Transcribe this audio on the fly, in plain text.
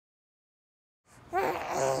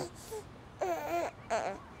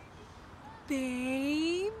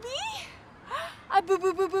boo,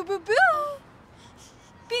 boo, boo, boo, boo, boo.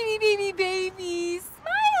 Baby, baby, baby.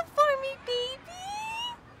 Smile for me, baby.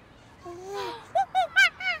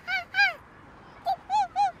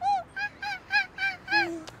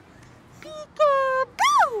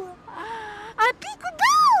 Peek-a-boo.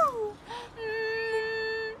 Peek-a-boo.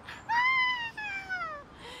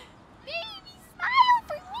 Baby, smile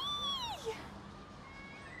for me.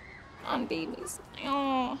 Come on, babies.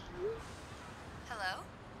 Oh. Hello?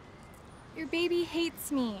 Your baby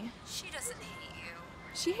hates me. She doesn't hate you.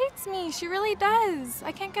 She hates me. She really does.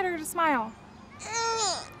 I can't get her to smile.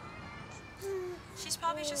 She's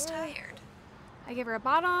probably just tired. I gave her a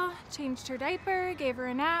bottle, changed her diaper, gave her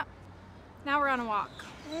a nap. Now we're on a walk.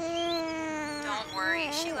 Don't worry.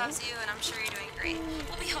 She loves you, and I'm sure you're doing great.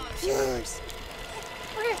 We'll be home in a few hours.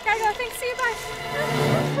 Okay, gotta go. Thanks. See you. Bye.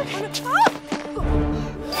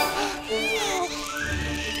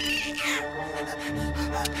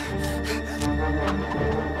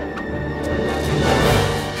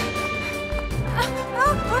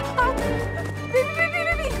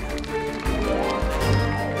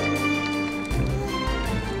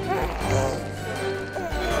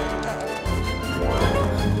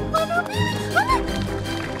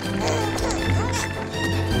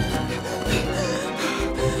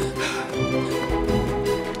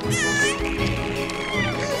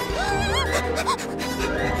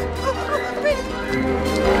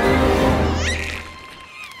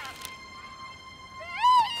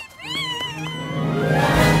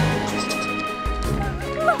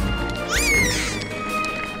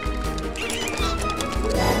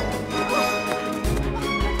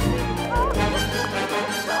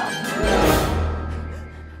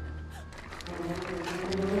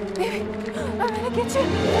 Baby, I'm gonna get you.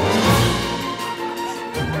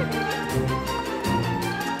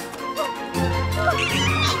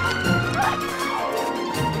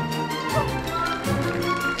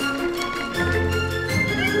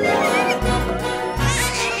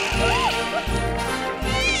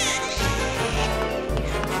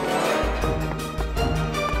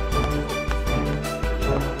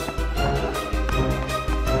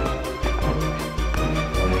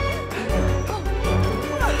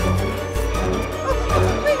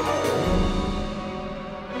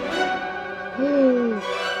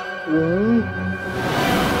 Whoa.